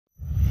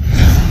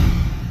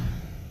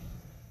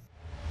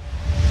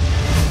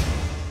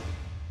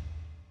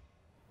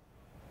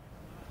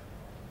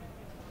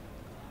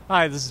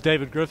Hi, this is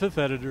David Griffith,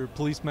 editor of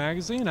Police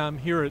Magazine. I'm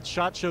here at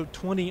SHOT Show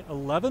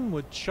 2011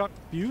 with Chuck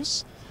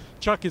Buis.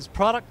 Chuck is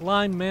product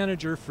line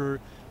manager for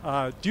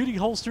duty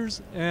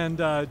holsters and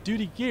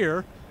duty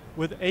gear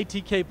with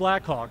ATK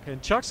Blackhawk.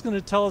 And Chuck's going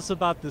to tell us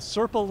about the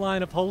SERPA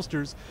line of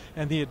holsters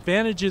and the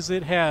advantages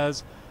it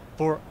has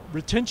for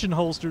retention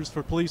holsters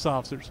for police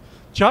officers.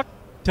 Chuck,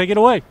 take it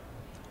away.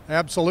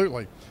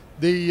 Absolutely.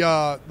 The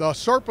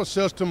SERPA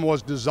system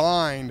was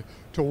designed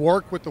to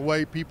work with the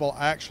way people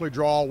actually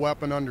draw a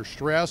weapon under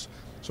stress.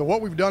 So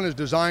what we've done is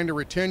designed a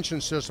retention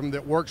system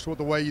that works with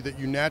the way that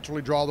you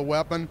naturally draw the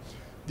weapon.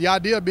 The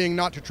idea being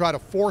not to try to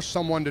force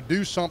someone to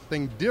do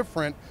something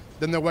different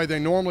than the way they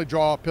normally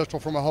draw a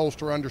pistol from a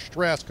holster under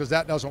stress, because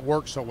that doesn't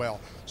work so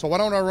well. So why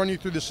don't I run you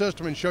through the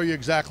system and show you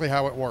exactly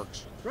how it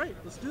works. Great,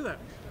 let's do that.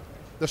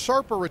 The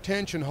SERPA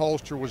retention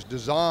holster was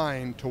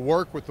designed to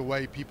work with the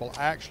way people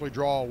actually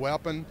draw a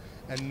weapon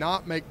and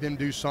not make them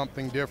do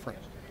something different.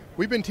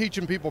 We've been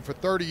teaching people for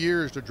 30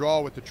 years to draw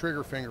with the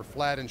trigger finger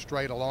flat and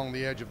straight along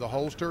the edge of the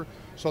holster,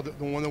 so that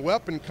when the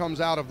weapon comes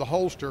out of the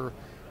holster,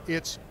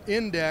 it's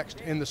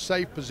indexed in the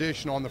safe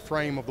position on the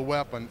frame of the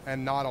weapon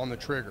and not on the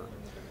trigger.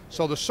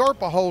 So the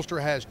SERPA holster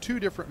has two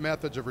different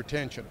methods of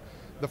retention.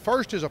 The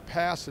first is a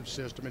passive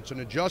system. It's an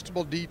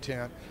adjustable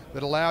detent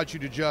that allows you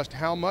to adjust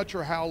how much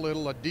or how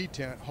little a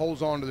detent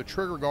holds onto the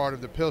trigger guard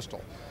of the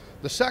pistol.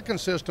 The second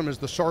system is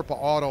the SERPA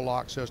auto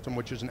lock system,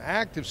 which is an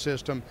active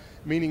system,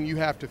 meaning you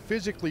have to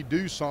physically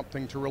do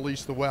something to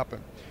release the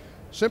weapon.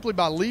 Simply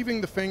by leaving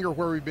the finger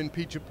where we've been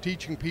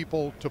teaching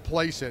people to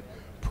place it,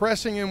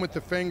 pressing in with the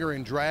finger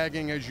and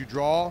dragging as you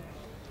draw,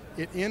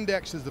 it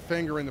indexes the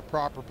finger in the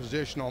proper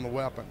position on the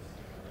weapon.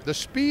 The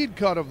speed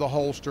cut of the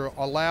holster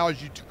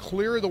allows you to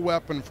clear the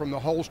weapon from the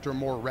holster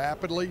more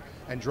rapidly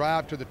and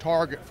drive to the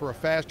target for a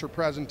faster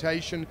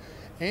presentation.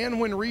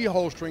 And when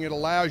reholstering, it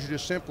allows you to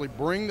simply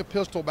bring the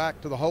pistol back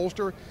to the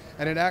holster,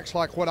 and it acts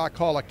like what I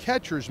call a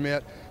catcher's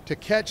mitt to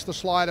catch the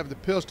slide of the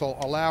pistol,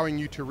 allowing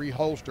you to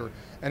reholster.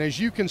 And as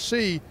you can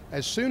see,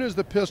 as soon as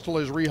the pistol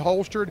is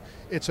reholstered,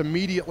 it's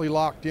immediately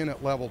locked in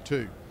at level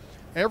 2.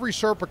 Every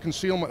SERPA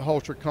concealment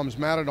holster comes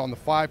mounted on the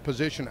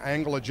 5-position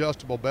angle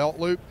adjustable belt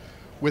loop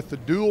with the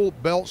dual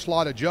belt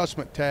slot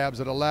adjustment tabs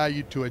that allow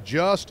you to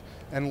adjust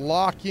and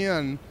lock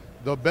in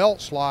the belt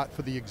slot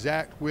for the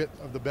exact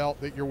width of the belt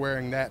that you're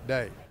wearing that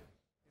day.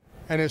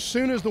 And as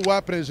soon as the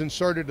weapon is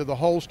inserted to the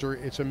holster,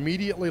 it's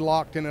immediately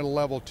locked in at a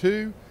level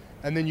 2,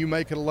 and then you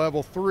make it a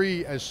level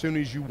 3 as soon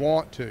as you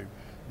want to.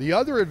 The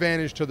other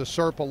advantage to the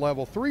SERPA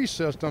level 3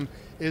 system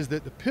is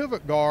that the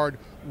pivot guard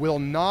will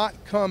not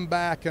come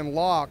back and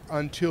lock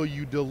until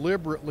you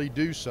deliberately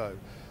do so.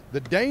 The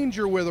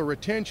danger with a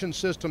retention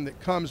system that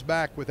comes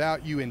back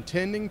without you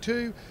intending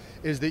to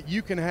is that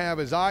you can have,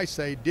 as I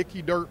say,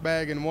 dicky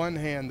dirtbag in one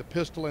hand, the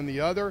pistol in the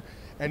other,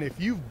 and if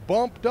you've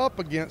bumped up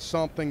against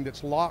something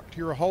that's locked to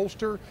your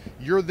holster,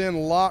 you're then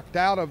locked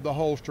out of the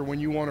holster when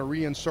you want to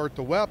reinsert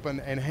the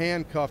weapon and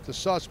handcuff the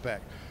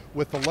suspect.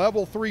 With the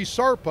level 3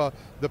 SERPA,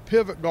 the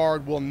pivot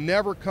guard will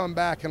never come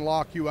back and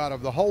lock you out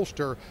of the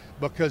holster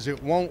because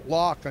it won't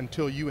lock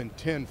until you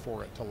intend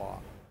for it to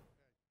lock.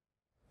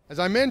 As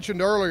I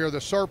mentioned earlier, the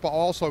SERPA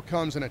also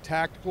comes in a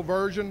tactical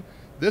version.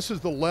 This is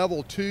the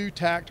level 2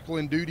 tactical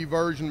and duty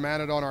version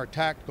mounted on our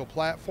tactical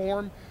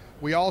platform.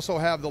 We also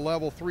have the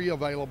level 3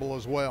 available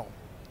as well.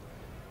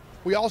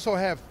 We also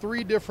have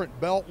 3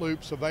 different belt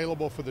loops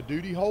available for the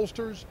duty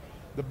holsters.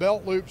 The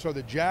belt loops are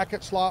the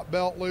jacket slot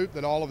belt loop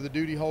that all of the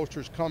duty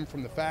holsters come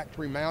from the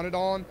factory mounted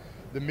on,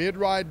 the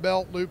mid-ride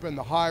belt loop, and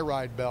the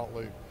high-ride belt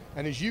loop.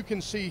 And as you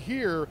can see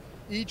here,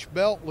 each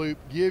belt loop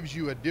gives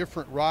you a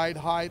different ride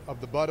height of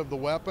the butt of the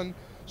weapon,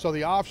 so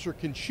the officer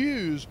can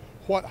choose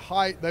what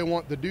height they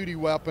want the duty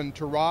weapon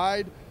to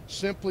ride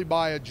simply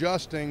by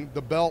adjusting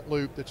the belt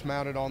loop that's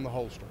mounted on the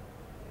holster.